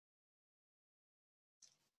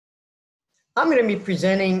I'm going to be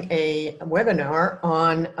presenting a webinar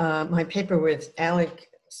on my paper with Alex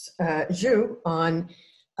Zhu on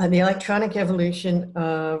the electronic evolution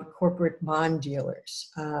of corporate bond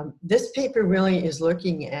dealers. This paper really is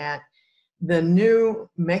looking at the new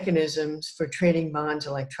mechanisms for trading bonds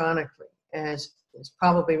electronically. As is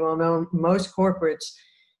probably well known, most corporates,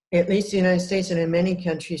 at least the United States and in many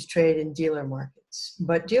countries, trade in dealer markets.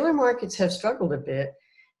 But dealer markets have struggled a bit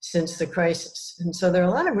since the crisis. And so there are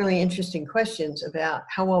a lot of really interesting questions about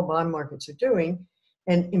how well bond markets are doing.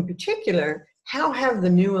 And in particular, how have the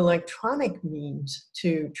new electronic means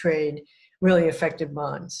to trade really affected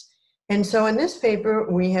bonds? And so in this paper,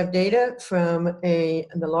 we have data from the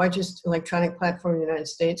largest electronic platform in the United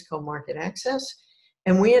States called Market Access.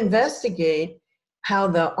 And we investigate how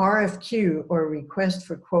the RFQ, or request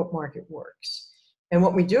for quote market, works. And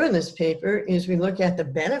what we do in this paper is we look at the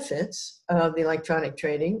benefits of the electronic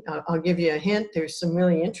trading. I'll give you a hint, there's some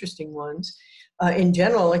really interesting ones. In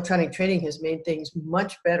general, electronic trading has made things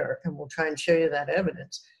much better, and we'll try and show you that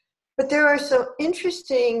evidence. But there are some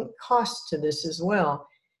interesting costs to this as well.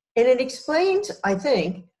 And it explains, I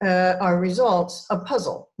think, our results, a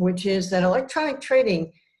puzzle, which is that electronic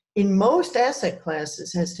trading in most asset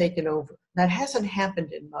classes has taken over. That hasn't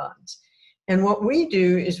happened in bonds. And what we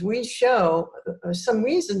do is we show some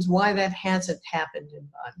reasons why that hasn't happened in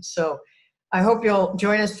bonds. So I hope you'll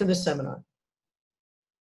join us for the seminar.